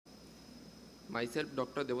Myself,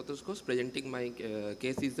 Dr. Debotosh Ghosh, presenting my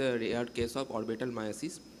case is a rare case of orbital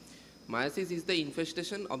myiasis. Myiasis is the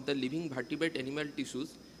infestation of the living vertebrate animal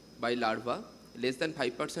tissues by larvae. Less than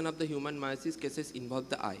 5% of the human myiasis cases involve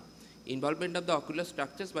the eye. Involvement of the ocular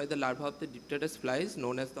structures by the larva of the Dipterus flies,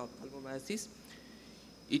 known as the ophthalmomyiasis.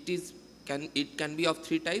 It can be of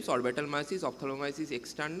three types: orbital myiasis, ophthalmomyiasis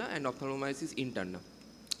externa, and ophthalmomyiasis interna.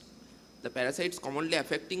 The parasites commonly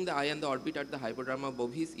affecting the eye and the orbit are the Hypoderma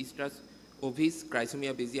bovis, Estrus ovis,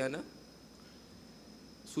 Chrysomia baesiana.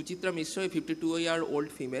 Suchitra Mishra, a 52-year-old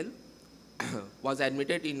female, was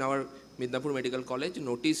admitted in our Midnapur Medical College,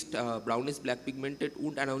 noticed brownish black pigmented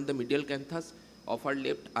wound around the medial canthus of her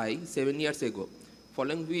left eye 7 years ago,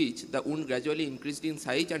 following which the wound gradually increased in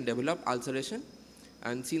size and developed ulceration.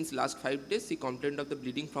 And since last 5 days, she complained of the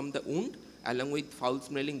bleeding from the wound along with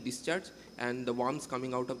foul-smelling discharge and the worms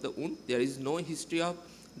coming out of the wound. There is no history of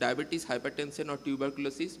diabetes, hypertension or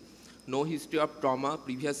tuberculosis, no history of trauma,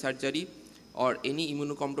 previous surgery or any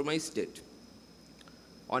immunocompromised state.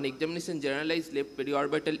 On examination, generalized left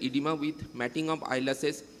periorbital edema with matting of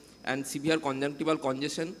eyelashes and severe conjunctival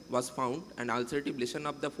congestion was found, and ulcerative lesion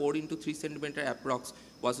of the 4 into 3 cm approx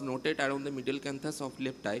was noted around the middle canthus of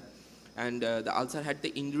left eye, and the ulcer had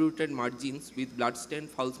the indurated margins with blood-stained,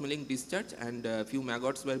 foul-smelling discharge, and few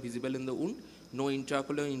maggots were visible in the wound. No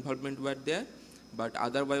intraocular involvement were there, but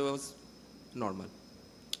otherwise was normal.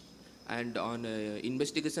 And on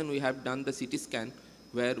investigation, we have done the CT scan,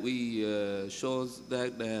 where we shows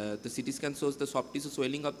that the CT scan shows the soft tissue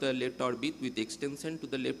swelling of the left orbit with extension to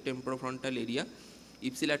the left temporofrontal area,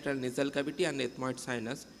 ipsilateral nasal cavity and ethmoid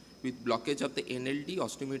sinus with blockage of the NLD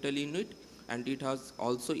osteometal unit, and it has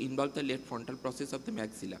also involved the left frontal process of the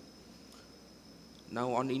maxilla.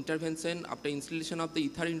 Now on intervention, after installation of the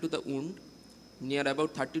ether into the wound, near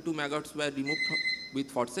about 32 maggots were removed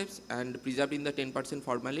with forceps and preserved in the 10%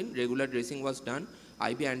 formalin. Regular dressing was done.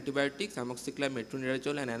 IV antibiotics, amoxicillin,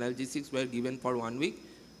 metronidazole and analgesics were given for 1 week.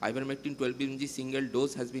 Ivermectin 12 mg single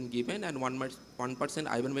dose has been given, and 1%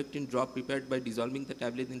 ivermectin drop prepared by dissolving the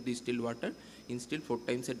tablet in distilled water, instilled 4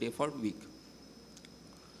 times a day for a week.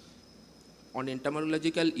 On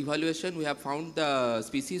entomological evaluation, we have found the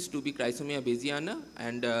species to be Chrysomia baesiana,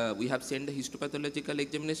 and we have sent the histopathological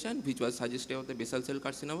examination, which was suggestive of the basal cell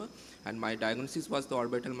carcinoma, and my diagnosis was the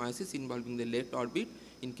orbital myiasis involving the left orbit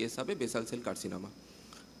in case of a basal cell carcinoma.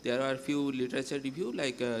 There are few literature review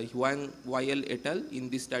like Huang YL et al. In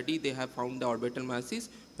this study, they have found the orbital myiasis,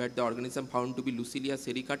 where the organism found to be Lucilia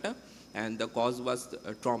sericata, and the cause was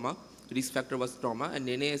trauma, risk factor was trauma, and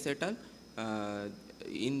NAS et al.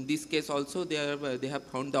 In this case also, they have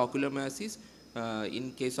found the ocular myiasis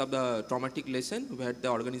in case of the traumatic lesion, where the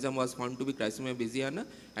organism was found to be Chrysomia baesiana,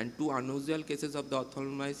 and 2 unusual cases of the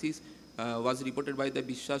ophthalmomyiasis was reported by the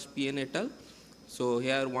Vishwas PN et al. So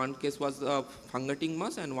here one case was of fungating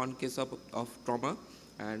mass and one case of trauma,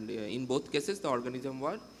 and in both cases the organism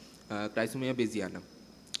was Chrysomia baesiana.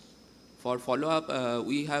 For follow-up,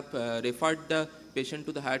 we have referred the patient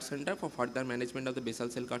to the Hyatt Center for further management of the basal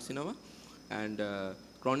cell carcinoma, and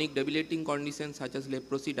chronic debilitating conditions such as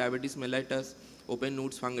leprosy, diabetes mellitus, open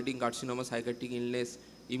wounds, fungating carcinoma, psychiatric illness,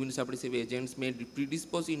 immunosuppressive agents may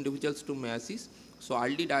predispose individuals to myiasis. So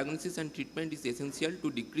early diagnosis and treatment is essential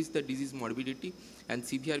to decrease the disease morbidity and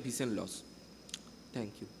severe vision loss.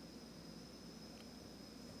 Thank you.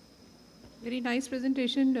 Very nice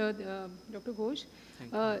presentation, Dr. Ghosh.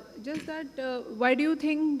 Just that, why do you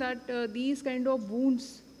think that these kind of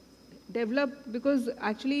wounds develop? Because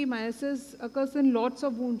actually myiasis occurs in lots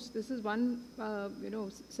of wounds. This is one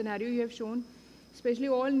scenario you have shown, especially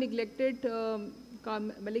all neglected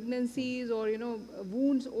malignancies or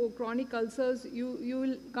wounds or chronic ulcers. You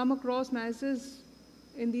will come across myiasis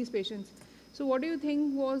in these patients. So what do you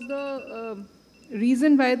think was the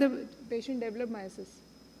reason why the patient developed myiasis?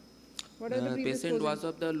 What are the patient was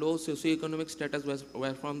of the low socioeconomic status,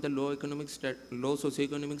 were from the low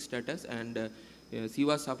socioeconomic status, and she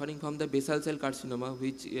was suffering from the basal cell carcinoma,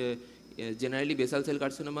 which generally basal cell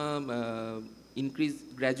carcinoma increase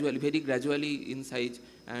gradually, very gradually in size,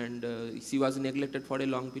 and she was neglected for a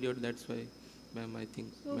long period. That's why, ma'am, I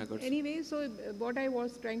think. So anyway, so what I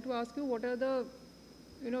was trying to ask you, what are the,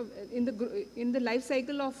 in the life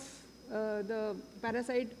cycle of the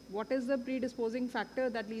parasite, what is the predisposing factor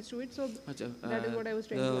that leads to it? So that is what I was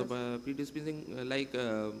trying to ask. Predisposing like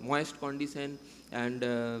moist condition, and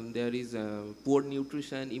there is poor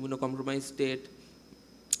nutrition, immunocompromised state.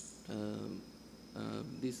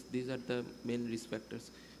 These are the main risk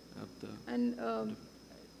factors of the. And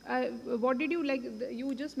what did you like?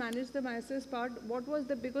 You just managed the myiasis part. What was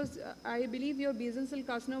the, because I believe your basal cell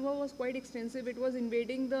carcinoma was quite extensive. It was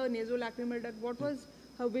invading the nasolacrimal duct. What was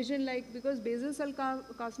her vision, like, because basal cell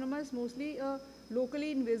carcinoma is mostly a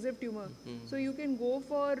locally invasive tumor. So you can go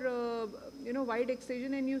for, wide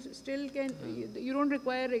excision, and you still can, you don't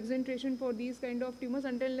require exentration for these kind of tumors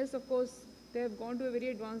unless, of course, they have gone to a very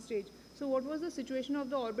advanced stage. So what was the situation of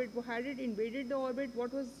the orbit? Had it invaded the orbit?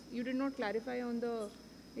 What was, you did not clarify on the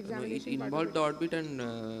examination it part involved of the it. orbit,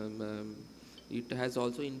 and it has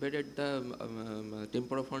also invaded the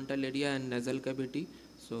temporofrontal area and nasal cavity.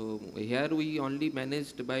 So here we only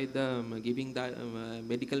managed by the giving the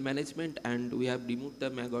medical management, and we have removed the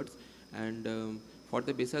maggots. And for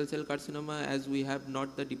the basal cell carcinoma, as we have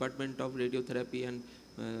not the department of radiotherapy and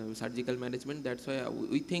surgical management, that's why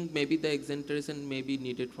we think maybe the exenteration may be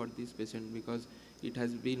needed for this patient, because it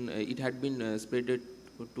has been it had been spreaded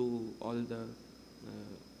to all the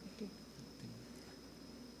Okay.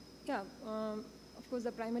 Yeah, of course,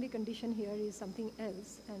 the primary condition here is something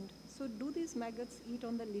else. And so, do these maggots eat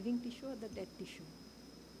on the living tissue or the dead tissue?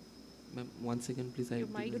 Ma'am, 1 second, please.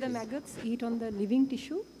 Do the maggots eat on the living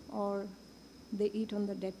tissue or they eat on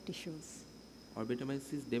the dead tissues?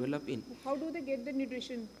 Orbitomyces develop in. How do they get the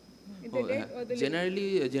nutrition? In the dead or the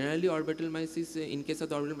living? Generally orbitomyces in case of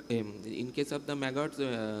the in case of the maggots,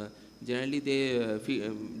 generally they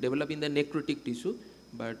develop in the necrotic tissue,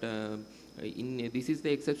 but in this is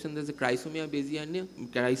the exception. There's a chrysomia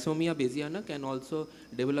bayesiana can also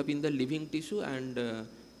develop in the living tissue, and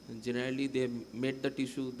generally they made the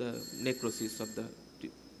tissue the necrosis of the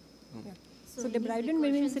Yeah. So debridement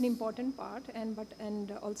maybe is an important part,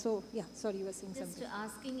 and also, yeah, sorry, you were saying Just something.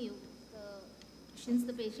 asking you, since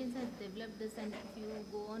the patient has developed this, and if you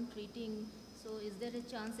go on treating, so is there a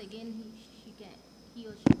chance again he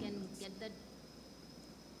or she can get that?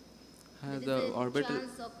 There is a orbital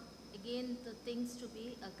chance of again the things to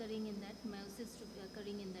be occurring in that, myosis to be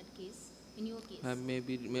occurring in that case, in your case.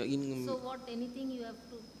 maybe in. So anything you have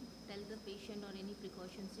to tell the patient, or any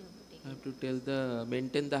precautions you have to take? I have to tell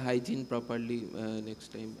maintain the hygiene properly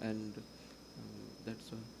next time, and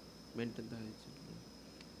that's all. Maintain the hygiene.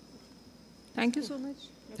 Thank you so much.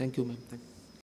 Thank you, ma'am.